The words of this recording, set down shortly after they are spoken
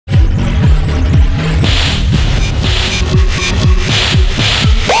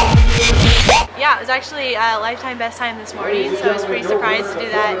actually lifetime best time this morning, so I was pretty surprised to do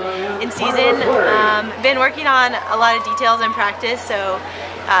that in season. Been working on a lot of details in practice, so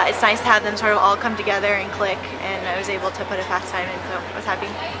it's nice to have them sort of all come together and click, and I was able to put a fast time in, so I was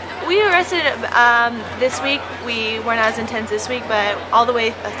happy. We rested this week. We weren't as intense this week, but all the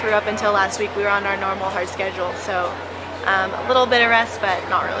way through up until last week we were on our normal hard schedule, so a little bit of rest, but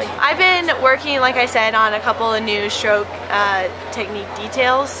not really. I've been working, like I said, on a couple of new stroke technique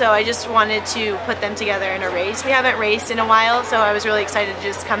details, so I just wanted to put them together in a race. We haven't raced in a while, so I was really excited to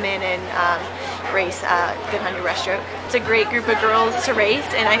just come in and race good 100 breaststroke. It's a great group of girls to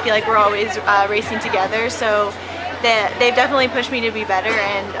race, and I feel like we're always racing together, so they've definitely pushed me to be better,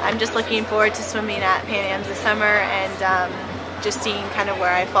 and I'm just looking forward to swimming at Pan Am's this summer and just seeing kind of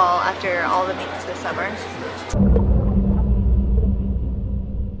where I fall after all the meets this summer.